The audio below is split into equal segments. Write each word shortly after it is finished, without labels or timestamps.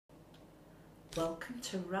Welcome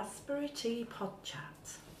to Raspberry Tea Pod Chat.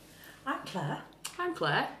 I'm Claire. I'm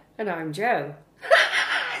Claire. And I'm Jo.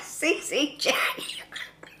 CCJ.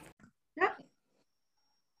 Yeah.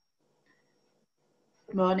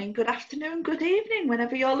 Good morning, good afternoon, good evening,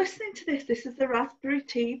 whenever you're listening to this. This is the Raspberry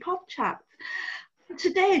Tea Pod Chat. And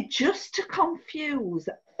today, just to confuse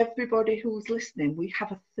everybody who's listening, we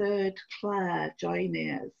have a third Claire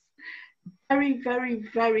joining us. Very, very,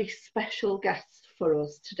 very special guest for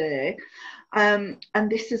us today. And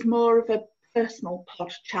this is more of a personal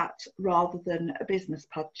pod chat rather than a business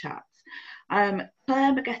pod chat. Claire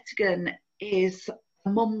McGettigan is a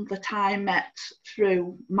mum that I met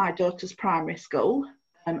through my daughter's primary school.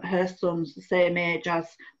 Her son's the same age as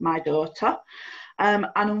my daughter. And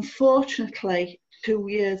unfortunately, 2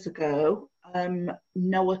 years ago,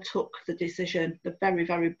 Noah took the decision, the very,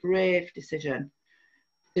 very brave decision,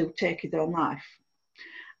 to take his own life.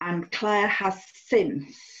 And Claire has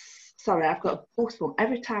since, sorry, I've got goosebumps.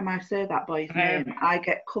 Every time I say that boy's name, I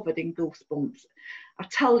get covered in goosebumps. I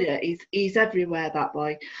tell you, he's everywhere, that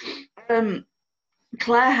boy.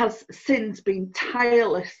 Claire has since been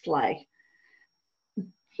tirelessly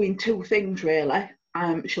doing two things, really.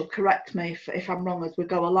 She'll correct me if I'm wrong as we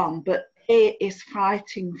go along, but A is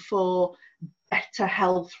fighting for better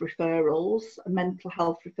health referrals, mental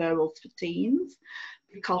health referrals for teens,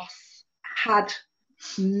 because had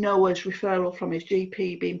Noah's referral from his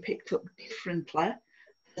GP being picked up differently,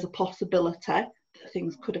 there's a possibility that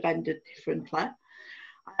things could have ended differently.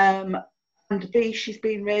 And B, she's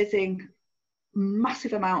been raising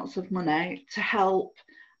massive amounts of money to help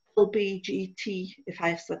LBGT, if I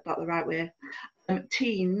have said that the right way,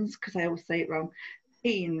 teens, because I always say it wrong,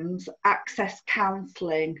 teens access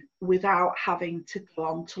counselling without having to go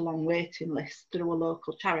on to long waiting lists through a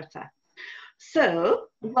local charity. So,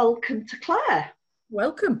 welcome to Claire.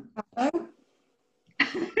 Welcome.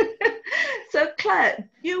 So, Claire,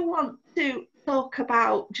 do you want to talk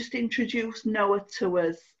about, just introduce Noah to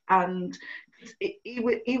us? And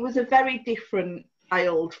he was a very different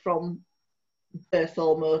child from birth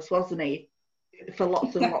almost, wasn't he? For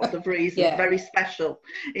lots and lots of reasons. Yeah. Very special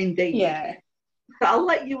indeed. Yeah. So I'll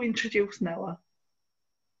let you introduce Noah.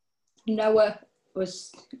 Noah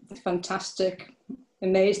was fantastic,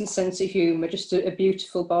 amazing sense of humour, just a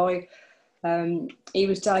beautiful boy. He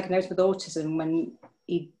was diagnosed with autism when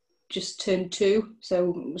he just turned 2, so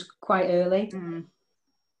it was quite early.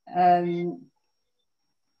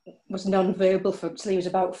 Was non-verbal till he was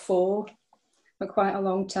about 4 for quite a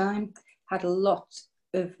long time. Had a lot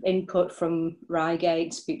of input from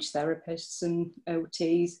Reigate, speech therapists and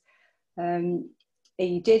OTs.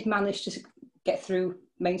 He did manage to get through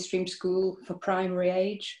mainstream school for primary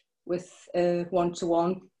age with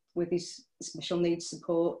one-to-one with his special needs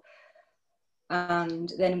support,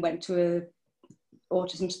 and then went to a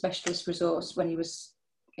autism specialist resource when he was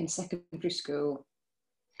in secondary school.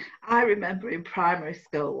 I remember in primary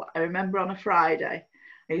school, I remember on a Friday,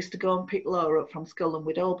 I used to go and pick Laura up from school and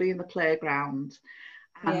we'd all be in the playground,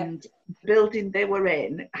 and the building they were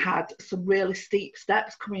in had some really steep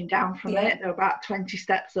steps coming down from it. There were about 20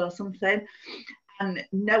 steps or something. And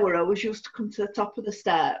Noah always used to come to the top of the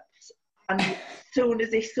steps. And as soon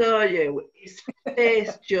as he saw you, his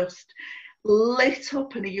face just lit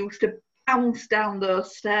up and he used to bounce down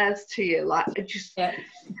those stairs to you, like just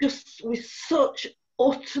with such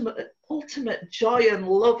ultimate joy and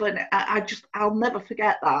love. And I'll never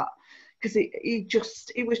forget that. Because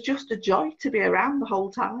it was just a joy to be around the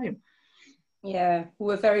whole time. Yeah, we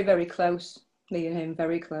were very, very close, me and him,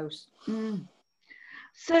 very close.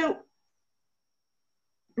 So,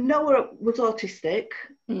 Noah was autistic,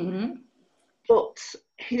 but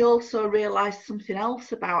he also realised something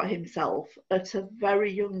else about himself at a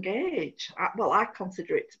very young age. Well, I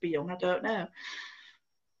consider it to be young, I don't know.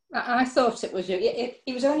 I thought it was young.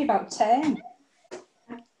 He was only about 10.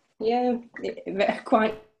 Yeah,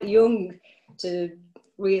 quite young to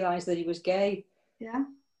realise that he was gay. Yeah.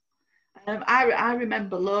 I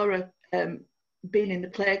remember Laura being in the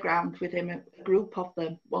playground with him, a group of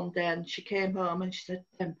them one day, and she came home and she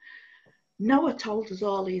said, Noah told us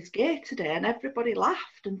all he's gay today, and everybody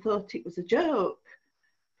laughed and thought it was a joke.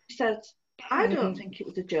 She said, I don't think it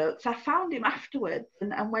was a joke. So I found him afterwards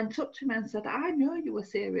and went up to him and said, I know you were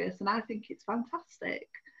serious and I think it's fantastic.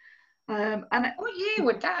 And what year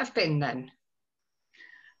would that have been then?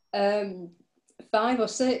 5 or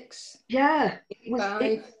 6. Yeah, it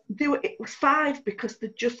was 5 because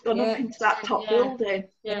they'd just gone up into that top building.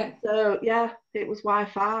 Yeah. So it was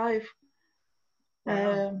Y5.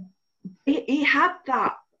 Wow. He had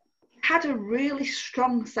a really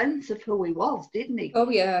strong sense of who he was, didn't he? Oh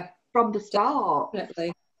yeah, from the start.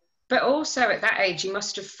 Definitely. But also at that age, you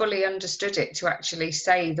must have fully understood it to actually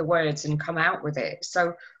say the words and come out with it.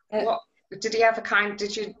 So what did he have a kind,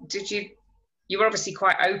 did you were obviously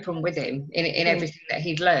quite open with him in everything that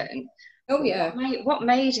he'd learned. Oh yeah. What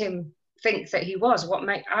made him think that he was?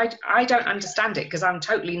 I don't understand it, because I'm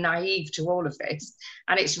totally naive to all of this.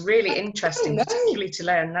 And it's really interesting, particularly to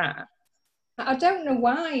learn that. I don't know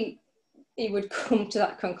why he would come to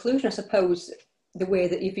that conclusion. I suppose the way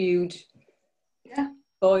that he viewed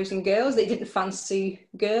boys and girls, that he didn't fancy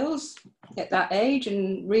girls at that age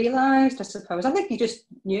and realised, I suppose. I think he just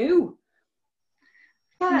knew.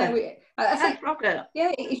 Yeah. You know, I think, Robert.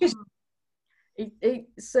 yeah, he just...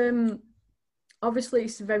 It's obviously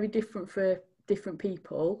it's very different for different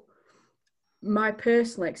people. My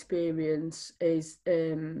personal experience is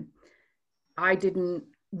I didn't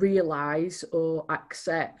realise or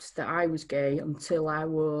accept that I was gay until I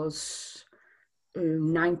was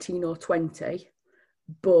 19 or 20.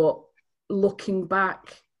 But looking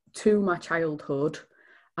back to my childhood,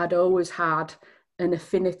 I'd always had an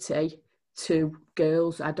affinity to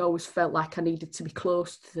girls. I'd always felt like I needed to be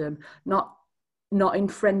close to them, not in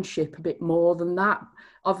friendship, a bit more than that.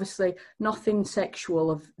 Obviously, nothing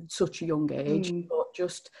sexual of such a young age, but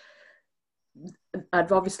just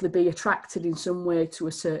I'd obviously be attracted in some way to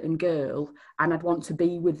a certain girl, and I'd want to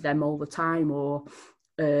be with them all the time, or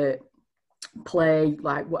play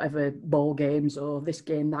like whatever ball games or this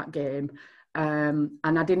game, that game. And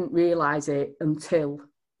I didn't realise it until,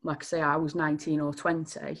 like I say, I was 19 or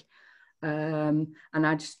 20. And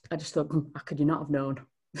I just thought, how could you not have known?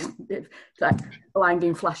 It's like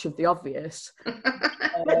blinding flash of the obvious.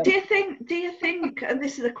 But do you think, and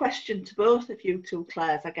this is a question to both of you two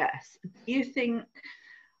Claires, I guess, do you think,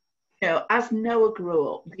 you know, as Noah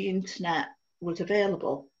grew up, the internet was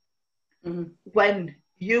available? When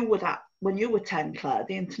you were 10, Claire,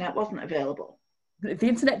 the internet wasn't available. The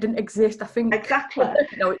internet didn't exist, I think. Exactly.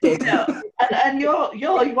 No, it did. No. And you're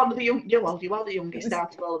one of the young. You are the youngest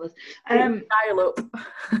out of all of us. Dial up.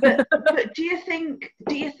 but do you think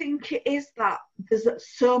it is that there's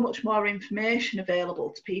so much more information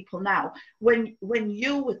available to people now? When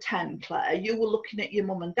you were 10, Claire, you were looking at your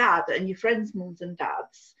mum and dad and your friends' mums and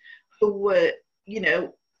dads who were, you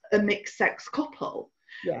know, a mixed sex couple.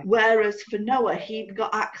 Yeah. Whereas for Noah, he'd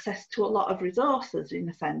got access to a lot of resources, in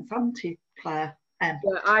a sense, hadn't he, Claire? Yeah,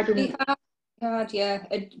 I didn't. He had, yeah.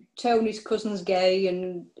 Tony's cousin's gay,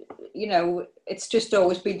 and you know, it's just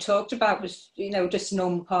always been talked about as, you know, just a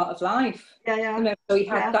normal part of life. Yeah. You know, so he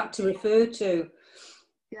had that to refer to.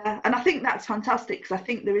 Yeah, and I think that's fantastic, because I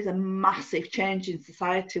think there is a massive change in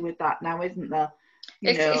society with that now, isn't there?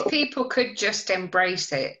 If people could just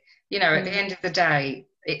embrace it, you know, at the end of the day,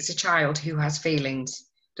 it's a child who has feelings.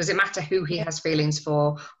 Does it matter who he has feelings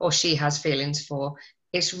for or she has feelings for?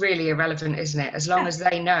 It's really irrelevant, isn't it? As long as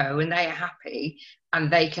they know and they are happy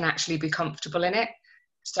and they can actually be comfortable in it.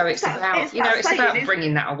 So it's about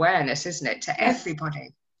bringing that awareness, isn't it, to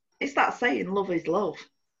everybody. It's that saying, love is love.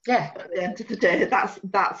 Yeah. At the end of the day,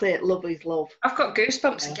 that's it. Love is love. I've got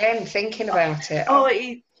goosebumps again thinking about it. Oh,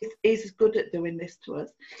 he's good at doing this to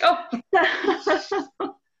us. Oh.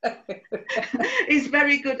 He's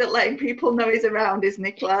very good at letting people know he's around, isn't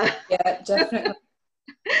he, Claire? Yeah, definitely.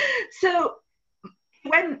 So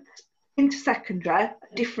went into secondary, a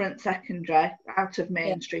different secondary, out of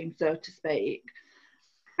mainstream, so to speak.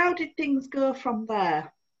 How did things go from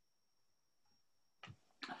there?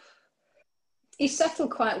 He settled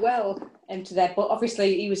quite well into there, but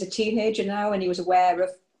obviously he was a teenager now, and he was aware of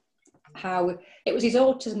how it was his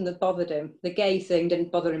autism that bothered him. The gay thing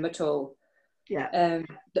didn't bother him at all. Yeah.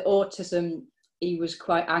 The autism he was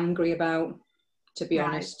quite angry about, to be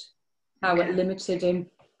honest, how it limited him.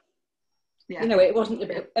 Yeah. You know, it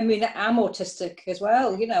wasn't, I mean, I'm autistic as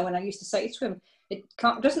well, you know, and I used to say to him, it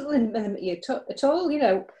doesn't limit you at all, you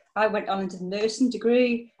know. I went on into the nursing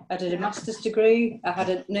degree, I did a master's degree, I had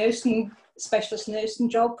a specialist nursing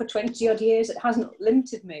job for 20 odd years. It hasn't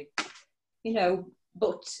limited me, you know,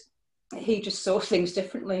 but he just saw things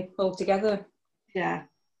differently altogether. Yeah.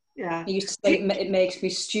 Yeah. He used to say it makes me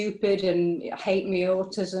stupid and hate me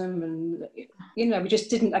autism, and, you know, we just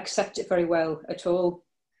didn't accept it very well at all.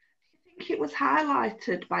 I think it was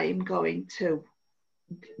highlighted by him going to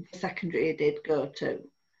the secondary he did go to.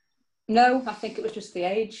 No, I think it was just the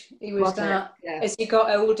age. He was that. Yeah. As he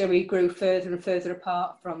got older, he grew further and further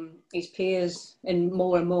apart from his peers and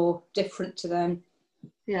more different to them.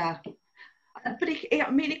 Yeah. But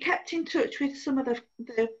he kept in touch with some of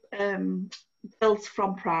the girls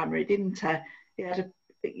from primary, didn't he?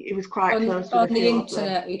 He was quite close to on the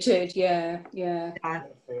internet. He did, yeah.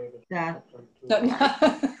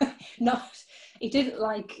 Not he didn't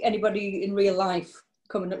like anybody in real life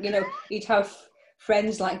coming up. You know, he'd have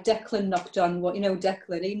friends like Declan knocked on one. You know,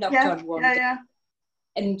 Declan, he knocked on one. Yeah.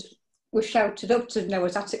 And we shouted up to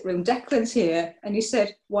Noah's attic room, Declan's here. And he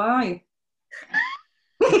said, why?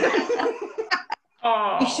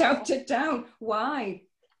 He shouted down, why?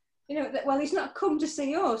 You know, well, he's not come to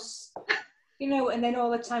see us. You know, and then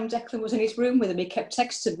all the time Declan was in his room with him, he kept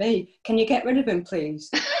texting me, can you get rid of him,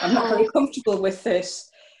 please? I'm not very comfortable with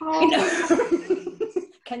this. You know,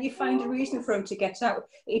 can you find a reason for him to get out?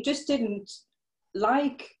 He just didn't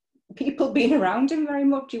like people being around him very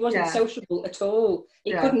much. He wasn't sociable at all.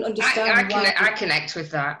 He couldn't understand why. I connect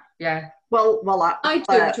with that, yeah. Well, I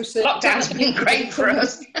do. Lockdown's been great for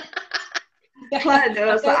us. Claire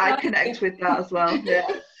knows that I connect with that as well, yeah.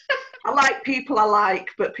 I like people I like,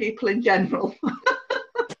 but people in general.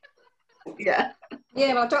 Yeah.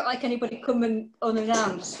 Yeah, well, I don't like anybody coming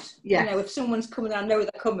unannounced. Yeah. You know, if someone's coming, I know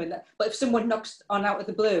they're coming. But if someone knocks on out of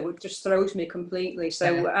the blue, it just throws me completely.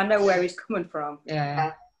 So I know where he's coming from.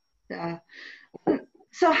 Yeah.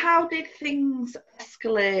 So how did things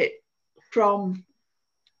escalate from,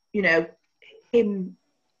 you know, him,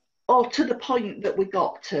 or to the point that we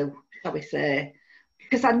got to, shall we say?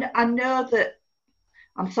 Because I know that,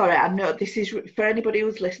 I'm sorry, I know this is, for anybody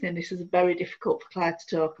who's listening, this is very difficult for Claire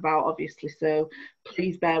to talk about, obviously, so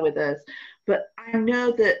please bear with us. But I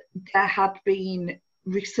know that there had been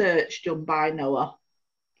research done by Noah.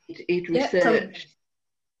 He'd researched.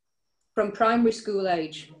 From primary school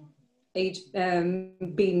age, he'd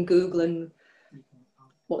been Googling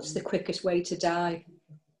what's the quickest way to die,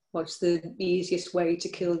 what's the easiest way to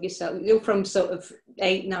kill yourself. You're from sort of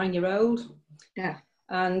 8-9-year-old. Yeah.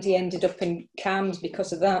 And he ended up in CAMHS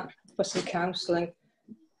because of that, for some counselling.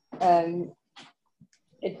 It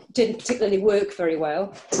didn't particularly work very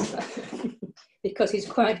well because he's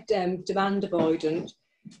quite demand avoidant,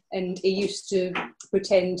 and he used to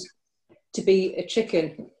pretend to be a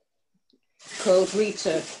chicken called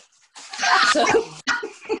Rita. So I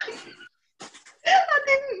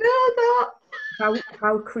didn't know that.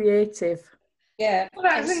 How creative. Yeah, well,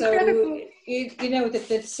 that's incredible. You know, that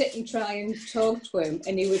they'd sit and try and talk to him,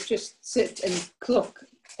 and he would just sit and cluck,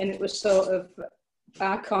 and it was sort of,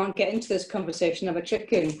 I can't get into this conversation, I'm a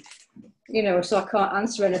chicken, you know, so I can't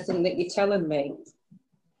answer anything that you're telling me.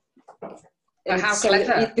 How so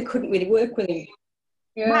clever. They couldn't really work with him.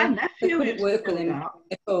 Yeah, my nephew couldn't work with him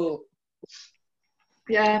at all.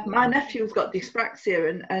 Yeah, my nephew's got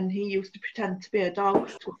dyspraxia, and he used to pretend to be a dog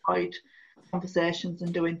to avoid conversations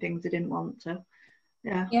and doing things he didn't want to.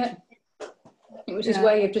 Yeah. It was his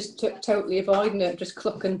way of just totally avoiding it, just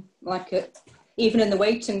clucking like it. Even in the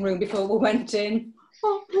waiting room before we went in,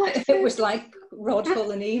 it was like Rod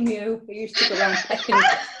Hull and Emu. He used to go around pecking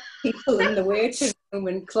people in the waiting room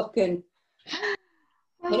and clucking.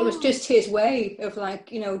 And it was just his way of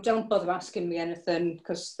like, you know, don't bother asking me anything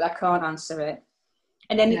because I can't answer it.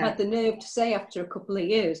 And then he had the nerve to say after a couple of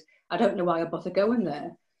years, I don't know why I bother going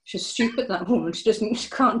there. She's stupid, that woman. She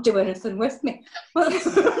can't do anything with me.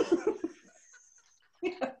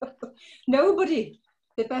 You know, nobody,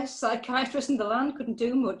 the best psychiatrist in the land, couldn't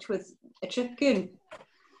do much with a chicken.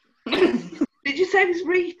 Did you say it was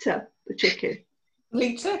Rita, the chicken?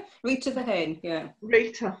 Rita the hen, yeah.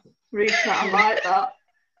 Rita, I like that.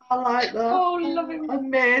 Oh, love him.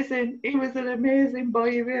 Amazing. He was an amazing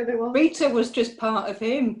boy, he really was. Rita was just part of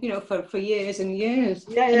him, you know, for years and years.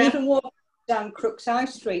 Yeah. And even walking down Crooks High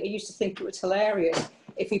Street, I used to think it was hilarious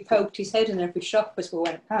if he poked his head in every shop as we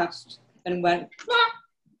went past and went,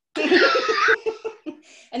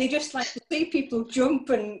 and he just liked to see people jump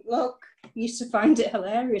and look. He used to find it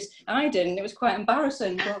hilarious. I didn't. It was quite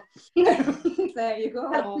embarrassing, but there you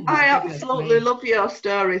go. I absolutely love your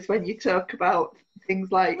stories when you talk about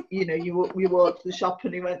things like, you know, we walked to the shop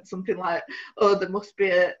and he went something like, oh, there must be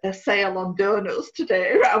a sale on donuts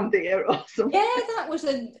today around here or something. Yeah, that was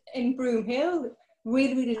in Broom Hill.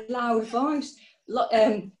 Really loud voice.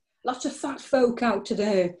 Lots of fat folk out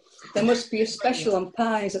today. There must be a special on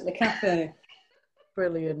pies at the cafe.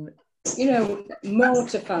 Brilliant. You know,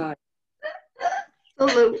 mortified.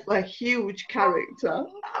 Absolutely huge character.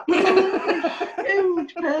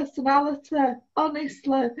 Huge personality.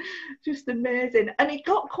 Honestly, just amazing. And he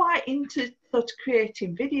got quite into sort of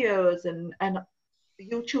creating videos and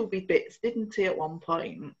YouTube bits, didn't he, at one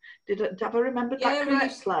point? Have I remembered that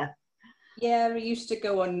correctly? Yeah, he used to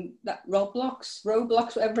go on that Roblox,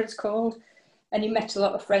 whatever it's called, and he met a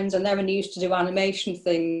lot of friends on there, and he used to do animation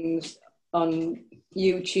things on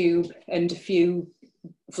YouTube and a few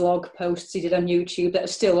vlog posts he did on YouTube that are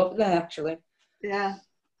still up there, actually. Yeah.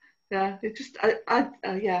 It just, I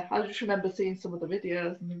just remember seeing some of the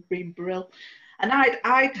videos and being brilliant. And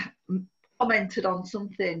I'd commented on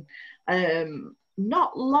something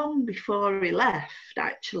not long before he left,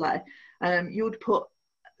 actually, you'd put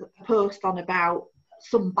a post on about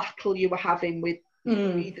some battle you were having with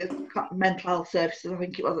the mental health services, I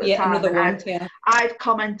think it was at the time. Another one. I'd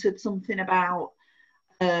commented something about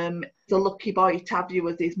the lucky boy to have you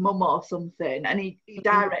as his mum or something, and he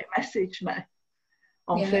direct messaged me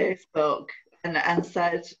on Facebook and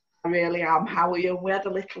said, I really am, how are you? And we had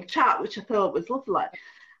a little chat, which I thought was lovely,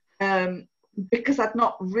 because I'd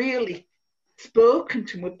not really spoken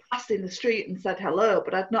to him. We'd passed in the street and said hello,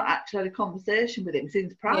 but I'd not actually had a conversation with him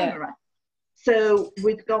since primary. So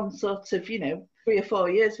we'd gone sort of, 3 or 4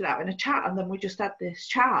 years without having a chat, and then we just had this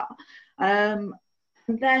chat. And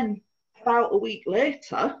then about 2 weeks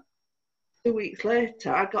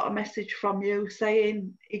later, I got a message from you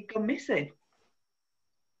saying he'd gone missing,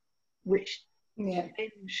 which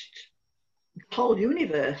changed the whole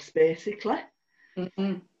universe, basically.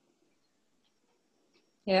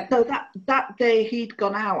 Yeah. So that day he'd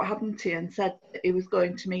gone out, hadn't he, and said that he was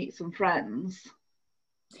going to meet some friends.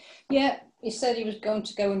 Yeah, he said he was going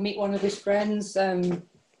to go and meet one of his friends, and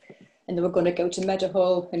they were going to go to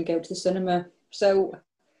Meadowhall and go to the cinema. So,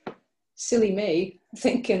 silly me,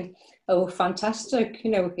 thinking, oh, fantastic,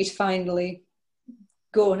 he's finally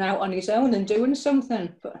going out on his own and doing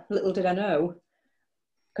something. But little did I know,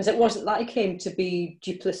 because it wasn't like him to be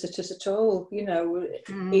duplicitous at all.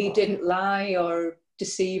 He didn't lie or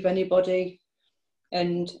deceive anybody,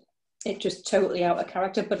 and it just totally out of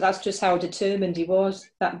character. But that's just how determined he was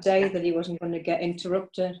that day, that he wasn't going to get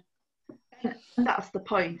interrupted. And that's the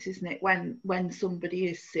point, isn't it? When somebody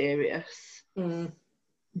is serious,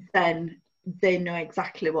 then they know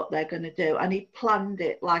exactly what they're going to do, and he planned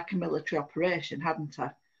it like a military operation, hadn't he?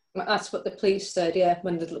 That's what the police said,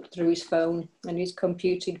 when they looked through his phone and his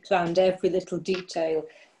computer. He planned every little detail.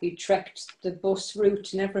 He tracked the bus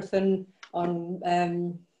route and everything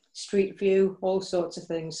on Street View, all sorts of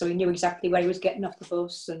things. So he knew exactly where he was getting off the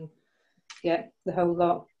bus, and the whole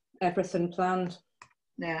lot, everything planned.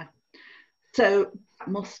 Yeah. So that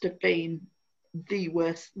must have been the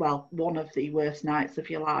worst, well, one of the worst nights of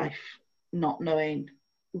your life, not knowing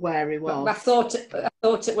where he was. I thought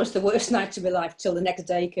it was the worst night of my life till the next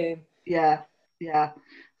day came. Yeah.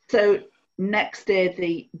 So next day,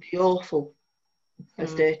 the awful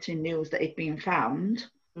devastating news that he'd been found.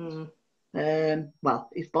 Well,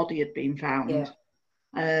 his body had been found.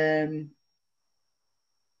 And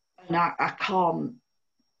I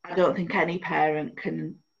don't think any parent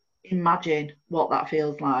can imagine what that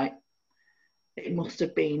feels like. It must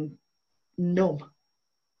have been numb.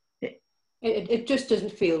 It just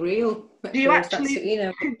doesn't feel real. Do you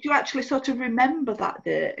actually sort of remember that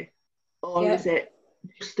day, or is it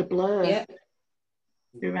just a blur? Yeah.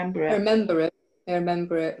 You remember it? I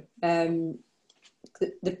remember it.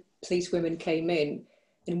 The police women came in,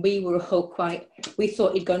 and we were all we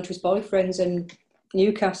thought he'd gone to his boyfriend's in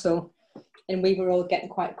Newcastle, and we were all getting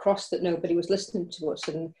quite cross that nobody was listening to us,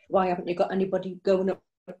 and why haven't you got anybody going up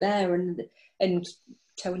there? And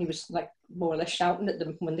Tony was like more or less shouting at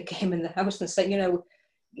them when they came in the house and saying, you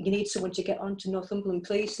need someone to get on to Northumberland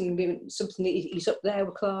Police, and something, he's up there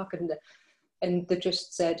with Clark, and they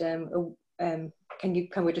just said, can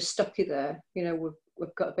we just stop you there?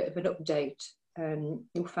 We've got a bit of an update.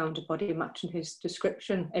 You found a body matching his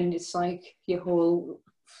description, and it's like your whole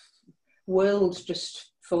world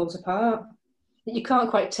just falls apart. You can't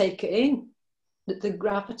quite take it in, the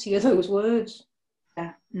gravity of those words.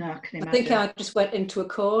 Yeah, no, I can imagine. I think I just went into a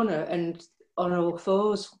corner and on all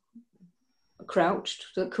fours,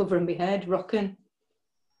 crouched, covering my head, rocking.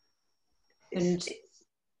 And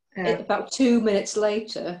about 2 minutes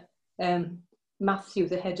later, Matthew,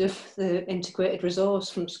 the head of the integrated resource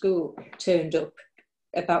from school, turned up,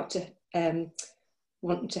 about to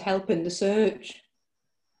wanting to help in the search.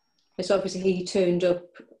 It's obviously he turned up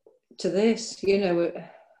to this,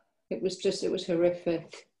 it was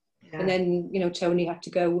horrific. Yeah. And then, Tony had to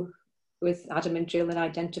go with Adam and Jill and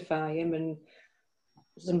identify him, and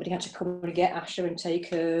somebody had to come and get Asha and take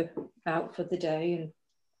her out for the day, and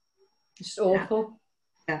it's awful.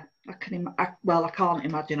 Yeah, I can't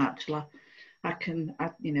imagine, actually.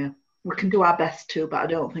 We can do our best to, but I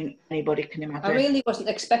don't think anybody can imagine. I really wasn't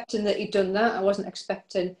expecting that he'd done that. I wasn't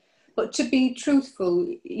expecting, but to be truthful,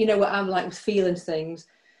 what I'm like with feeling things.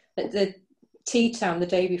 At the tea time the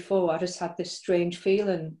day before, I just had this strange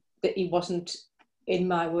feeling that he wasn't in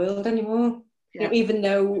my world anymore. Yeah. Even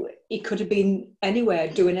though he could have been anywhere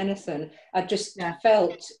doing anything, I just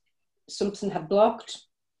felt something had blocked,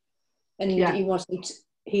 and he wasn't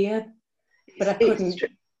here. But I couldn't.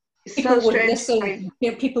 People wouldn't listen.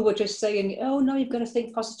 People were just saying, "Oh no, you've got to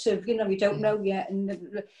think positive. You don't know yet."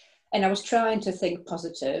 And And I was trying to think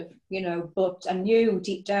positive, you know, but I knew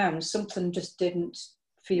deep down something just didn't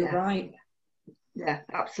feel right. Yeah,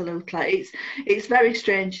 absolutely. It's very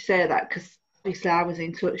strange to say that, because obviously I was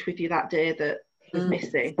in touch with you that day that he was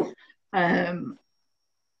missing. And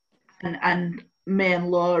me and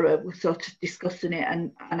Laura were sort of discussing it,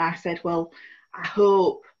 and I said, well, I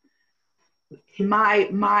hope I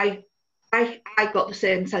got the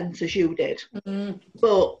same sense as you did,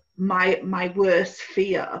 but my worst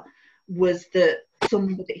fear was that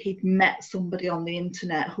he'd met somebody on the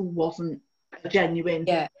internet who wasn't a genuine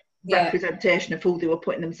representation of who they were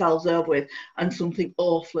putting themselves over with, and something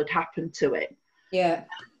awful had happened to it. Yeah.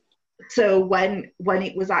 So when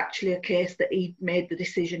it was actually a case that he'd made the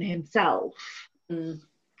decision himself,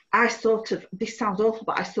 I sort of, this sounds awful,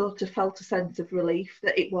 but I sort of felt a sense of relief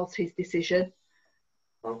that it was his decision.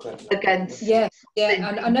 Against and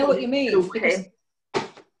I know what you mean, because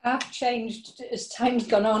I've changed as time's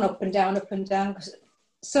gone on, up and down, because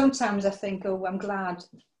sometimes I think, oh, I'm glad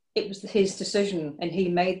it was his decision and he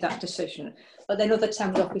made that decision. But then other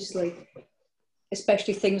times, obviously,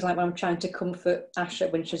 especially things like when I'm trying to comfort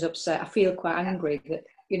Asha when she's upset, I feel quite angry that,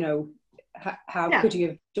 you know, how could you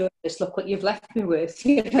have done this? Look what you've left me with,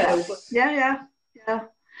 you know. Yeah.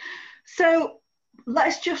 So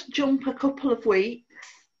let's just jump a couple of weeks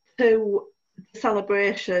to the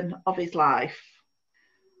celebration of his life,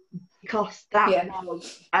 because that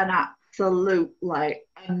was an absolute, like,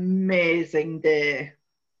 amazing day.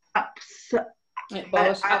 It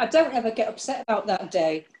was. I don't ever get upset about that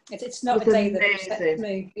day. It's not a day that upsets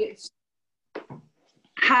me. It's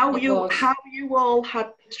how you all had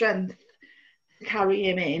the strength to carry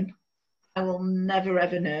him in, I will never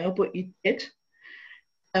ever know, but you did.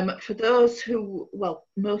 For those who, well,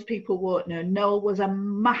 most people won't know, Noel was a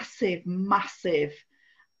massive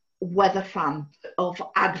weather fan of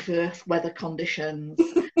adverse weather conditions.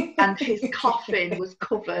 And his coffin was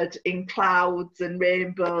covered in clouds and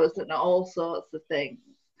rainbows and all sorts of things.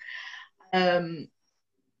 There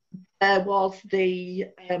was the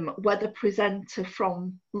weather presenter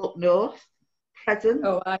from Look North present.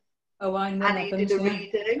 I know. And he did a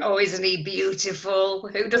reading. Oh, isn't he beautiful?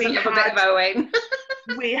 Who doesn't love a bit of Owen?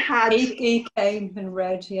 We had... He came and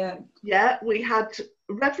read, Yeah, we had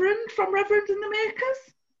Reverend from Reverend and the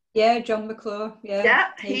Makers. Yeah, John McClure,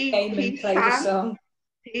 he came and played a song.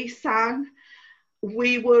 He sang.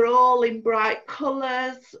 We were all in bright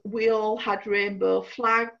colours. We all had rainbow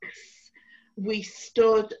flags. We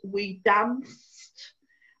stood, we danced.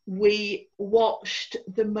 We watched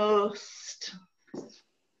the most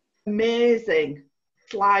amazing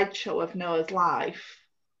slideshow of Noah's life.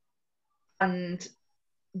 And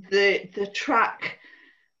the track,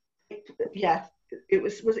 it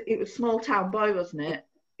was Small Town Boy, wasn't it?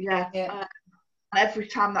 Yeah. Every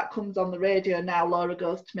time that comes on the radio now, Laura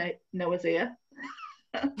goes to make Noah's ear.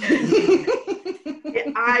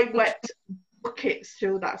 I wet buckets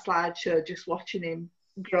through that slideshow just watching him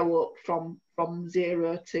grow up from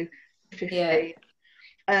 0 to 15.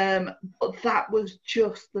 But that was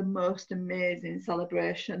just the most amazing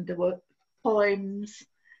celebration. There were poems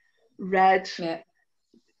read.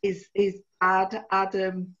 His dad,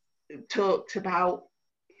 Adam, talked about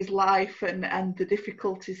his life and the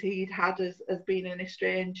difficulties he'd had as being an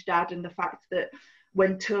estranged dad, and the fact that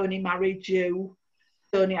when Tony married you,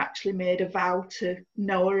 Tony actually made a vow to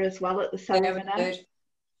Noah as well at the ceremony.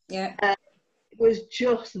 It was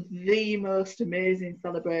just the most amazing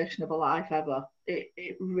celebration of a life ever.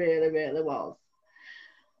 It really, really was.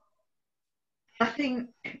 I think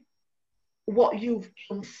what you've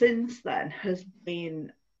done since then has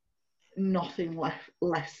been nothing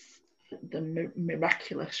less than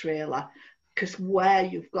miraculous, really, because where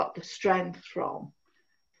you've got the strength from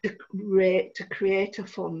to create a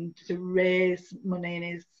fund to raise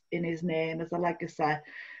money in his name as a legacy,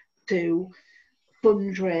 to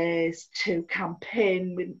fundraise, to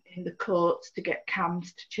campaign in the courts to get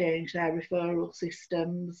CAMHS to change their referral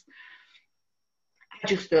systems. I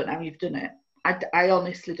just don't know how you've done it. I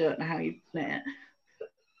honestly don't know how you've done it.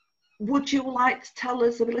 Would you like to tell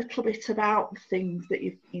us a little bit about the things that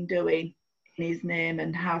you've been doing in his name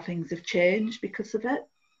and how things have changed because of it?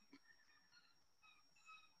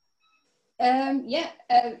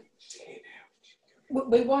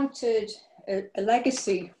 We wanted a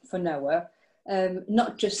legacy for Noah,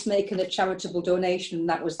 not just making a charitable donation.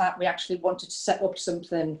 That was that. We actually wanted to set up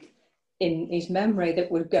something in his memory that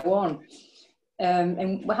would go on.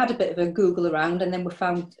 And we had a bit of a Google around, and then we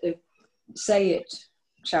found Say It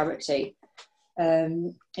charity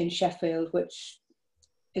in Sheffield, which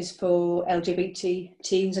is for LGBT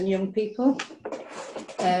teens and young people.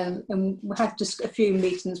 And we had just a few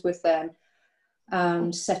meetings with them.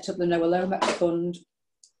 and set up the Noah Lomax Fund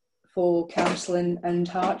for counselling and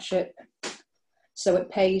hardship. So it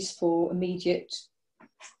pays for immediate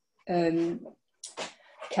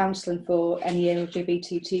counselling for any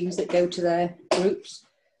LGBT teens that go to their groups,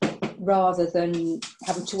 rather than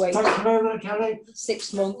having to wait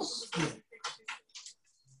 6 months.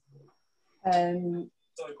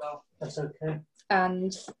 That's okay.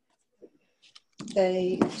 And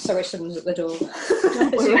sorry, someone's at the door.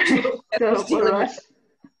 Don't worry.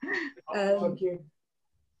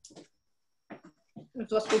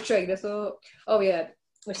 I've lost my train of thought. Oh yeah,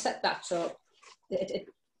 we set that up. It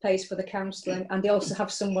pays for the counselling, and they also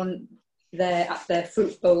have someone there at their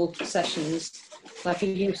fruit bowl sessions, like a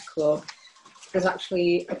youth club. There's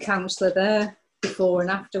actually a counsellor there before and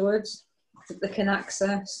afterwards that they can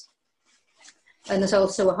access. And there's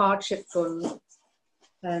also a hardship fund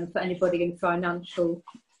for anybody in financial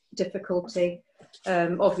difficulty.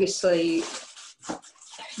 Obviously,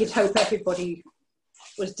 you'd hope everybody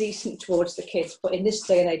was decent towards the kids, but in this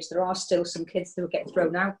day and age, there are still some kids who get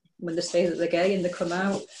thrown out when they say that they're gay and they come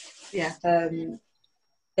out. Yeah.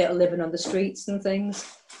 They're living on the streets and things.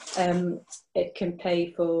 It can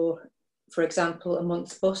pay for example, a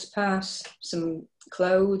month's bus pass, some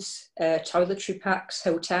clothes, toiletry packs,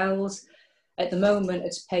 hotels. At the moment,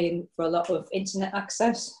 it's paying for a lot of internet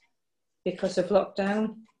access because of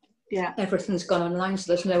lockdown. Yeah. Everything's gone online,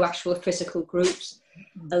 so there's no actual physical groups.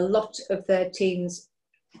 A lot of their teens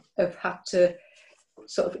have had to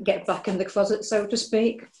sort of get back in the closet, so to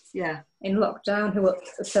speak. Yeah. In lockdown,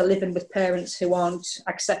 if they're living with parents who aren't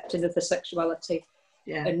accepting of their sexuality.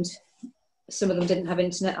 Yeah. And some of them didn't have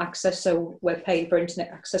internet access, so we're paying for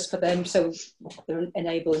internet access for them, so they're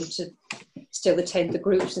enabling to still attend the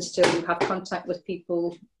groups and still have contact with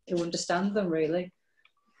people who understand them, really.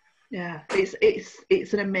 Yeah,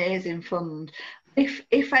 it's an amazing fund.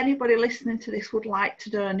 If anybody listening to this would like to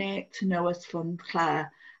donate to Noah's Fund,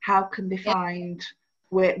 Claire, how can they find?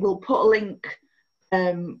 We'll put a link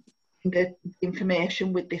in the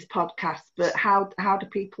information with this podcast, but how do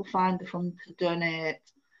people find the fund to donate?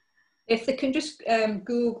 If they can just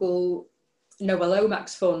Google Noah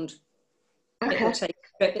Lomax Fund, okay.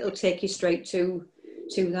 it'll take you straight to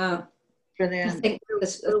that. Brilliant. I think there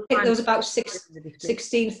was about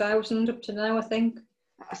 16,000 up to now, I think.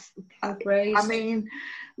 I mean,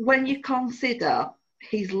 when you consider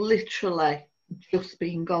he's literally just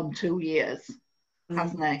been gone 2 years,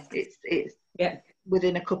 hasn't he? It's yeah.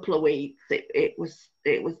 Within a couple of weeks, it was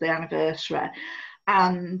the anniversary,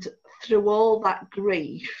 and through all that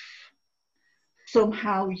grief,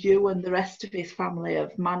 somehow you and the rest of his family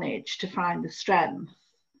have managed to find the strength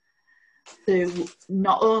to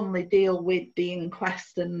not only deal with the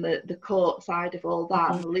inquest and the court side of all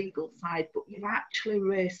that and the legal side, but you've actually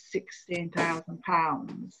raised £16,000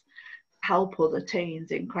 to help other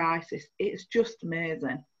teens in crisis. It's just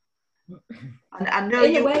amazing. And I know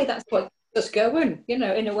in a way that's what's going, in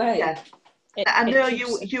a way. Yeah. I know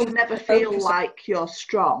you never feel like you're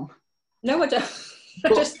strong. No, I don't. I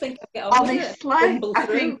just think I get on honestly, with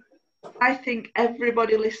it. I think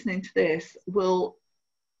everybody listening to this will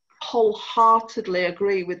wholeheartedly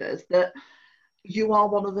agree with us that you are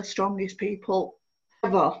one of the strongest people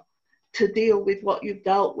ever to deal with what you've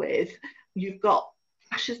dealt with. You've got,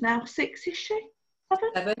 Ash is now 6, is she?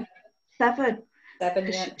 7? 7.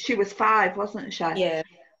 Yeah. She was 5, wasn't she? Yeah.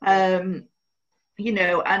 And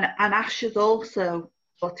Ash is also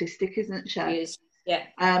autistic, isn't she? She is. Yeah.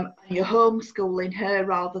 You're homeschooling her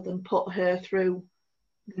rather than put her through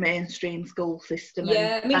the mainstream school system.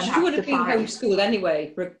 Yeah, I mean, she would have been homeschooled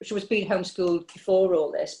anyway. She was being homeschooled before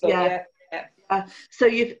all this. But yeah. So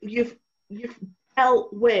you've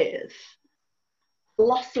dealt with the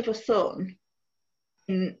loss of a son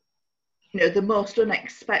in the most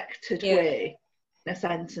unexpected way, in a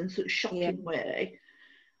sense, and such shocking way.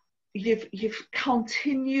 You've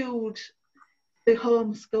continued to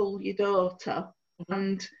homeschool your daughter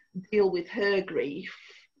and deal with her grief.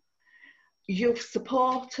 You've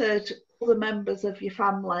supported other members of your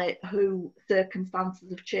family who circumstances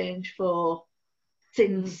have changed for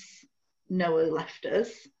since Noah left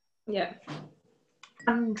us. Yeah.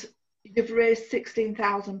 And you've raised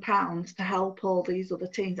 £16,000 to help all these other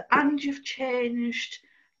teens, and you've changed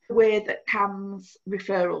the way that CAM's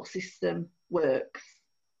referral system works.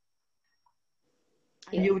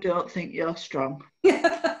 And you don't think you're strong.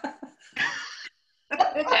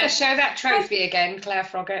 Show that trophy again, Claire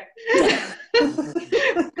Froggatt.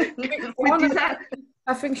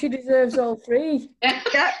 I think she deserves all 3.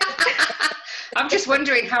 Yeah. I'm just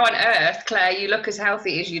wondering how on earth, Claire, you look as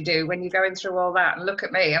healthy as you do when you're going through all that. And look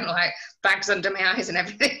at me, I'm like bags under my eyes and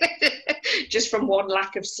everything, just from one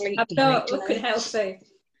lack of sleep. I'm not looking healthy.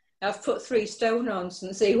 I've put 3 stone on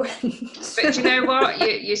since he went. But you know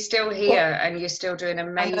what? You're still here and you're still doing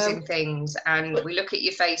amazing things. And we look at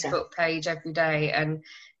your Facebook page every day, and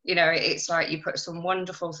you know, it's like you put some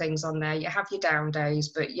wonderful things on there. You have your down days,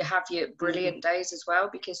 but you have your brilliant days as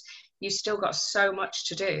well, because you've still got so much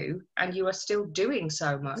to do and you are still doing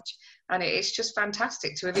so much. And it's just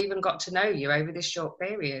fantastic to have even got to know you over this short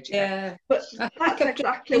period. Yeah, but that's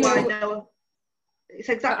exactly why I know. It's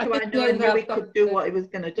exactly why I knew he could do what he was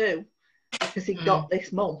going to do, because he got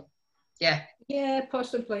this mum. Yeah. Yeah,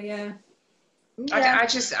 possibly, yeah.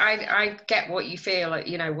 I get what you feel,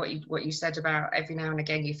 you know, what you said about every now and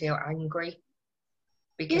again you feel angry,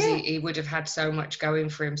 because he would have had so much going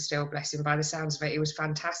for him still, bless him. By the sounds of it, he was a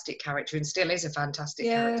fantastic character and still is a fantastic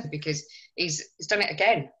character, because he's done it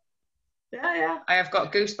again. Yeah. I have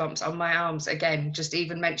got goosebumps on my arms again, just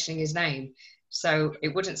even mentioning his name. So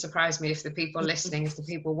it wouldn't surprise me if the people listening, if the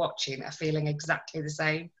people watching are feeling exactly the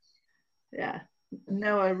same. Yeah.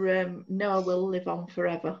 Noah will live on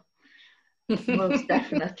forever. Most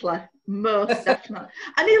definitely. Most definitely.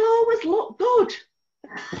 And he'll always look good.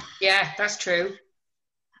 Yeah, that's true.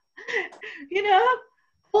 You know,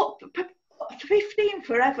 but 15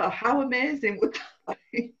 forever, how amazing would that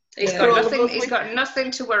be? He's got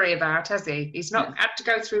nothing to worry about, has he? He's not had to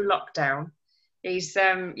go through lockdown. He's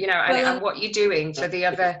you know, and what you're doing for the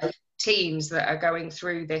other teens that are going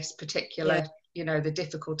through this particular you know, the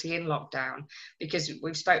difficulty in lockdown, because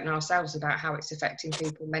we've spoken ourselves about how it's affecting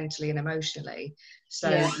people mentally and emotionally. So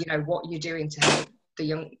you know, what you're doing to help the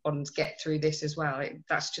young ones get through this as well,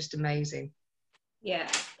 that's just amazing. Yeah,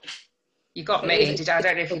 you got me. I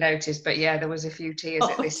don't know if you noticed, but yeah, there was a few tears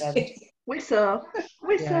at this end. We saw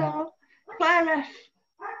Claire F,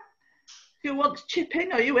 if you want to chip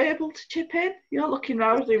in, are you able to chip in? You're looking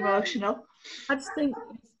rather emotional. I just think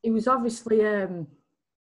he was obviously a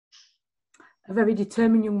very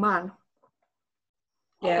determined young man.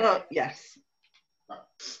 Yes.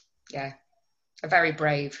 Yeah, a very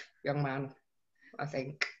brave young man, I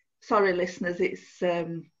think. Sorry, listeners,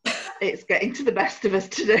 it's getting to the best of us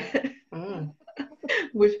today.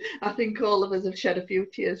 I think all of us have shed a few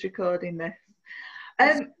tears recording this.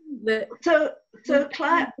 So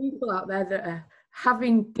Claire, people out there that are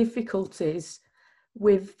having difficulties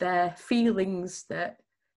with their feelings, that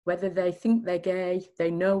whether they think they're gay, they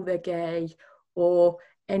know they're gay, or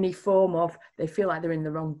any form of, they feel like they're in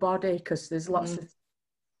the wrong body, because there's lots of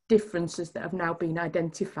differences that have now been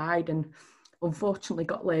identified and unfortunately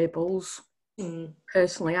got labels.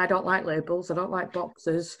 Personally, I don't like labels. I don't like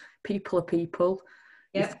boxes. People are people.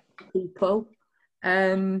 People.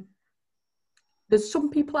 There's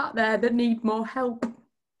some people out there that need more help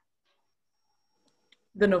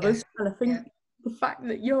than others, and I think the fact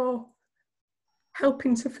that you're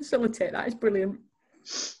helping to facilitate that is brilliant.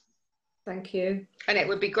 Thank you. And it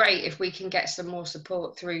would be great if we can get some more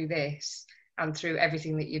support through this and through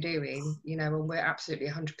everything that you're doing, you know, and we're absolutely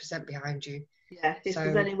 100% behind you. Yeah, if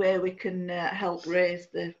there's any way we can help raise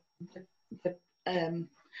the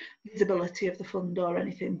visibility of the fund or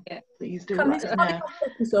anything, please do let us know. Can this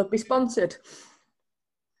episode be sponsored?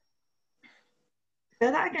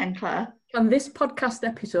 Say that again, Claire. Can this podcast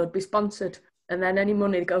episode be sponsored, and then any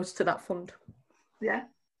money goes to that fund? Yeah.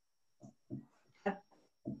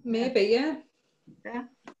 Maybe, yeah.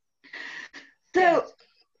 So,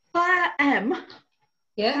 Claire M,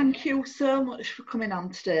 thank you so much for coming on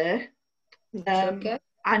today. Okay.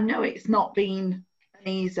 I know it's not been an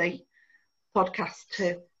easy podcast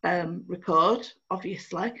to record,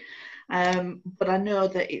 obviously, but I know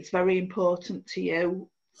that it's very important to you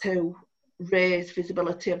to raise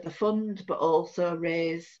visibility of the fund, but also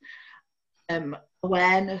raise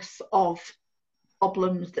awareness of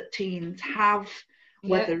problems that teens have,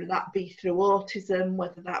 whether that be through autism,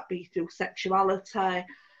 whether that be through sexuality,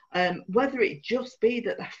 whether it just be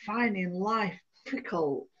that they're finding life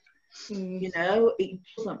difficult. You know, it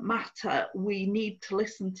doesn't matter. We need to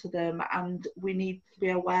listen to them, and we need to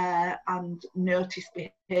be aware and notice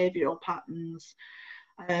behavioural patterns,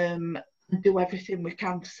 and do everything we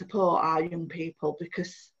can to support our young people,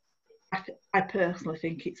 because I personally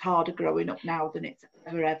think it's harder growing up now than it's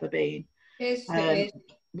ever been.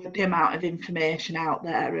 With the amount of information out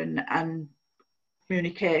there and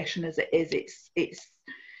communication as it is,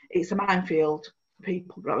 it's a minefield for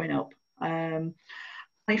people growing up.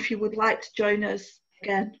 If you would like to join us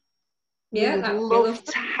again, we would love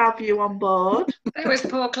to have you on board. There was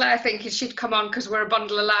poor Claire thinking she'd come on because we're a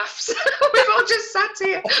bundle of laughs. We've all just sat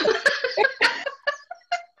here.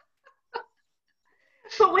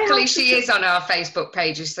 But luckily she is on our Facebook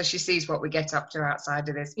pages, so she sees what we get up to outside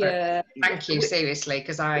of this. But Yeah. thank you, seriously,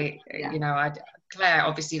 because you know, Claire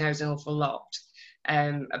obviously knows an awful lot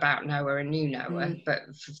about Noah and knew Noah, but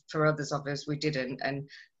for others of us we didn't, and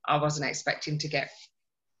I wasn't expecting to get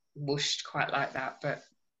whooshed quite like that. But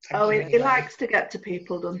he likes to get to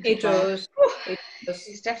people, doesn't he? He does.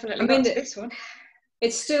 He's definitely got to this one.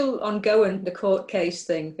 It's still ongoing, the court case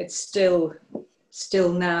thing. It's still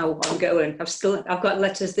now ongoing. I've got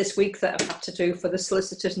letters this week that I've had to do for the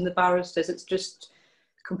solicitors and the barristers. It's just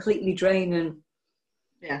completely draining.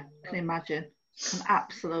 Yeah, can imagine. Can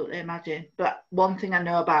absolutely imagine. But one thing I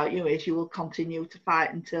know about you is you will continue to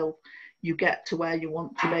fight until you get to where you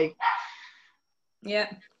want to be.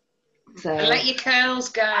 Yeah. So and let your curls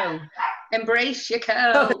go. Embrace your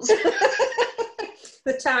curls.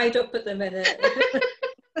 They're tied up at the minute.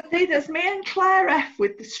 See, there's me and Claire F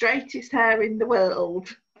with the straightest hair in the world.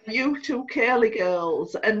 You two curly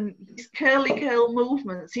girls, and this curly girl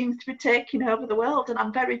movement seems to be taking over the world, and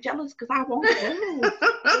I'm very jealous because I want curls.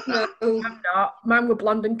 No. I'm not. Mine were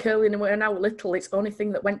blonde and curly, and when I was little, it's the only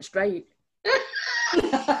thing that went straight.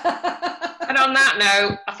 And on that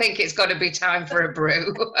note, I think it's got to be time for a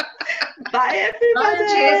brew. Bye, everybody.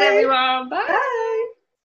 Cheers, everyone. Bye. Bye.